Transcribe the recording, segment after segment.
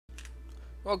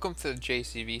Welcome to the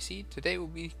JCVC. Today we'll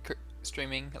be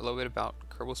streaming a little bit about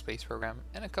Kerbal Space Program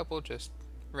and a couple just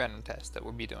random tests that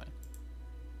we'll be doing.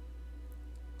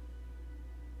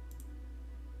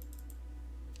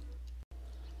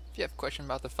 If you have a question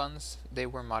about the funds, they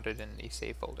were modded in the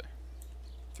save folder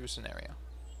through scenario.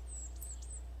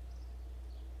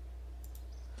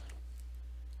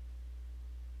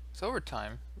 So over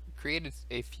time, we created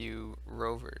a few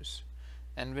rovers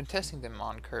and been testing them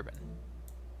on Kerbal.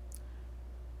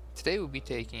 Today we'll be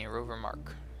taking a rover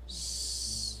Mark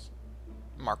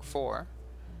IV,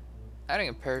 adding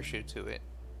a parachute to it,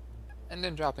 and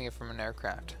then dropping it from an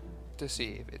aircraft to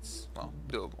see if it's, well,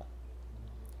 doable.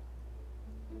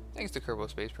 Thanks to Kerbal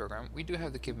Space Program, we do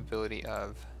have the capability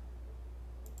of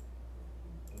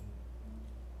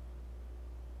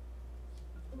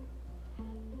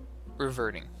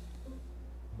reverting.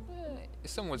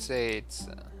 Some would say it's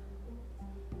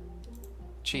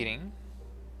cheating,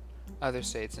 others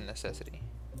say it's a necessity.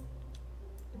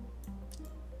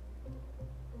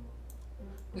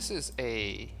 This is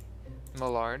a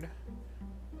Millard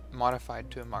modified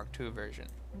to a Mark II version.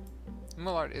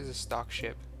 Millard is a stock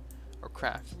ship or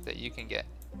craft that you can get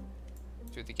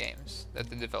through the games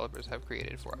that the developers have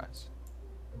created for us.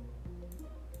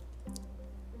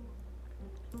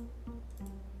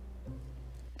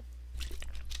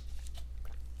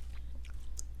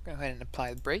 Go ahead and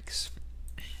apply the brakes.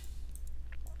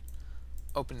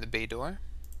 Open the bay door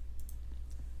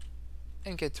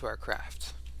and get to our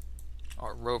craft,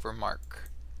 our rover Mark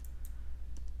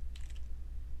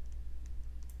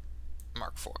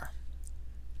IV.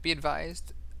 Be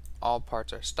advised, all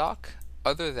parts are stock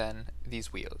other than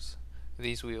these wheels.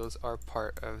 These wheels are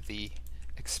part of the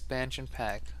expansion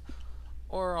pack,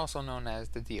 or also known as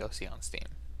the DLC on Steam.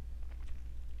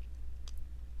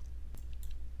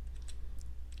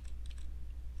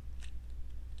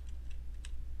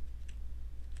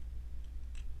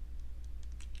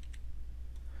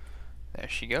 There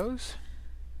she goes.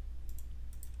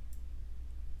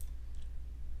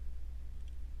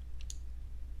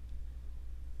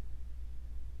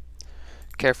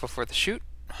 Careful for the chute.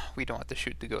 We don't want the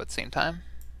chute to go at the same time,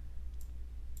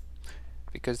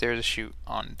 because there's a chute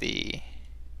on the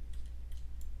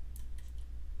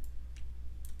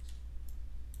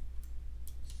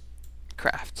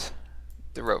craft,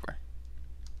 the rover.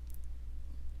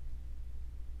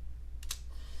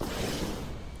 Over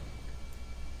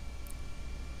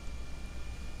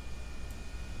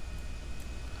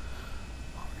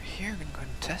here, we're going to go ahead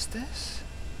and test this.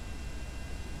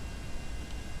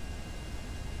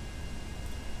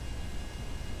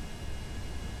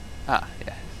 Ah,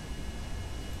 yes.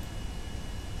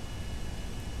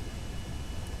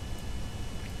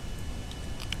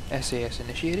 SAS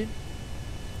initiated.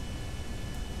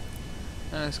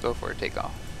 And let's go for a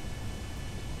takeoff.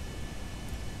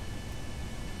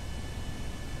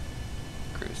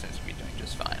 Crew seems to be doing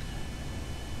just fine.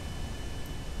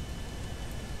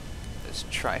 Let's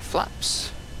try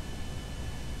flaps.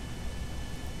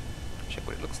 Check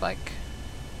what it looks like.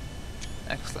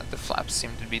 Excellent, the flaps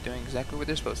seem to be doing exactly what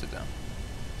they're supposed to do.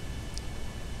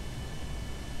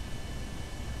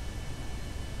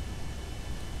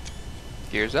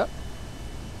 Gears up.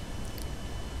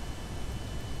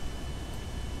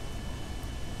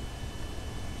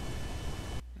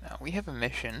 Now we have a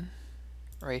mission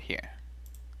right here,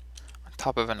 on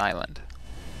top of an island.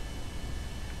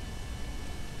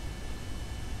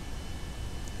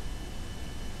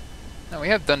 Now we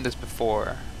have done this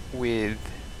before with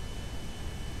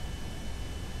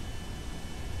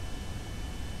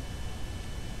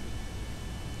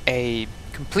a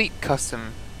complete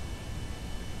custom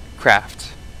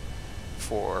craft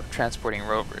for transporting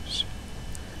rovers.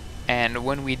 And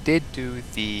when we did do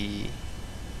the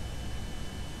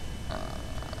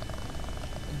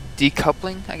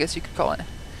decoupling, I guess you could call it,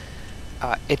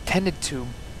 it tended to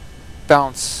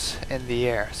bounce in the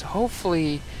air. So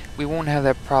hopefully we won't have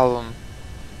that problem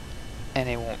and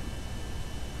it won't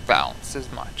bounce as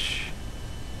much.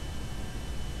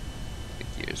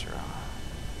 The gears are off.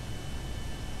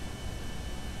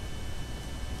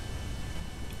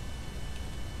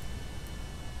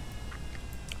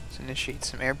 Let's initiate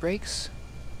some air brakes.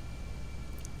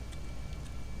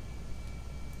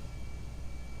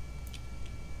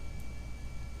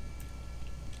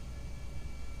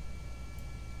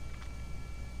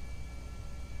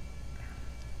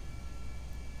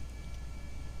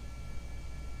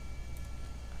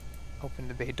 Open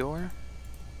the bay door.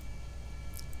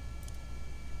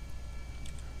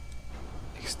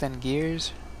 Extend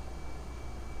gears.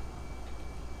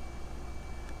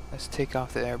 Let's take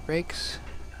off the air brakes.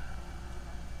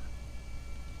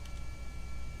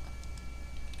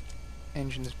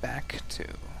 engines back to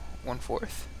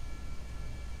 1/4.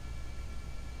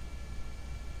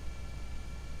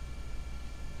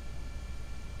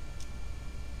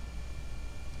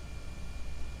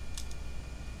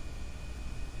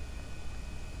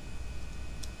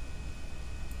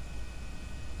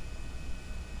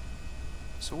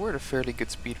 So we're at a fairly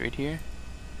good speed right here.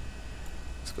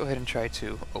 Let's go ahead and try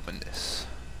to open this.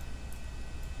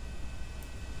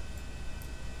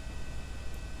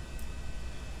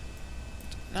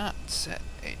 Did not set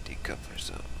a decoupler,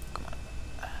 so come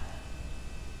on.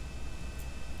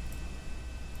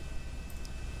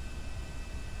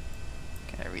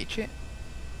 Can I reach it?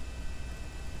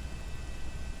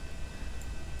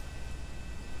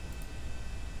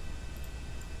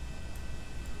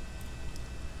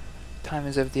 Time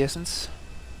is of the essence.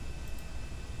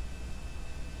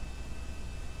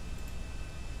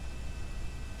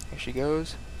 Here she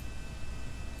goes.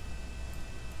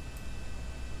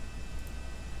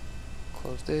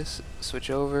 Close this, switch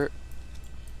over,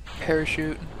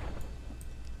 parachute.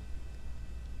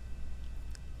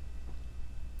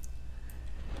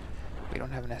 We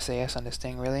don't have an SAS on this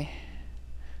thing really.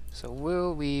 So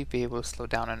will we be able to slow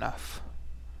down enough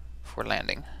for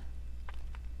landing?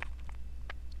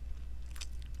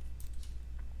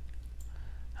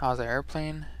 How's the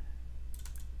airplane?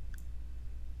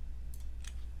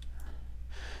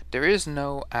 There is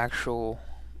no actual,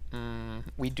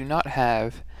 we do not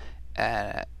have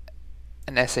an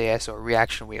SAS or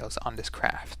reaction wheels on this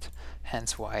craft,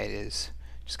 hence why it is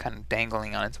just kind of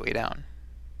dangling on its way down.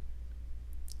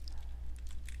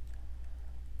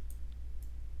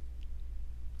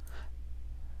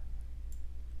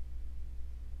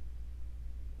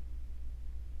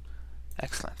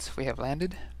 Excellent, we have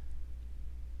landed.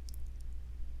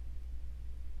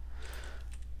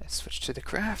 Let's switch to the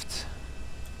craft.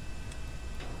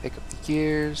 Pick up the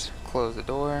gears, close the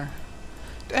door.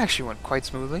 It actually went quite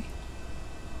smoothly.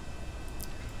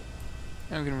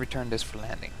 And we're going to return this for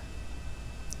landing.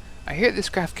 I hear this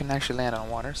craft can actually land on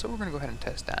water, so we're going to go ahead and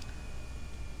test that.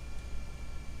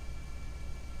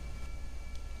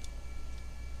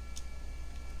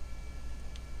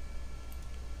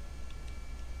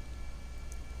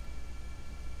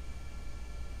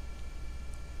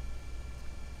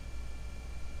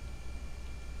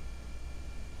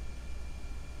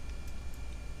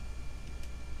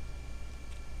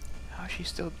 She's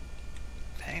still...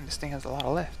 Dang, this thing has a lot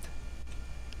of lift.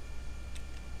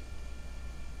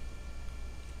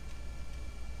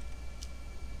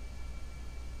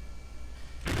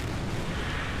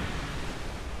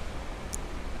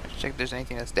 Let's check if there's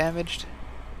anything that's damaged.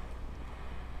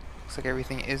 Looks like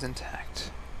everything is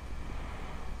intact.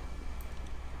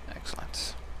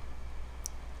 Excellent.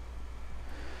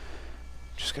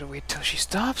 Just gotta wait till she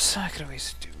stops. I could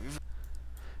always do...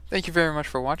 Thank you very much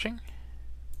for watching.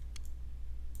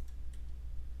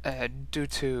 Due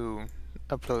to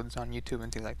uploads on YouTube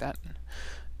and things like that,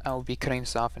 I will be cutting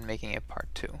this off and making it part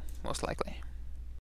 2, most likely.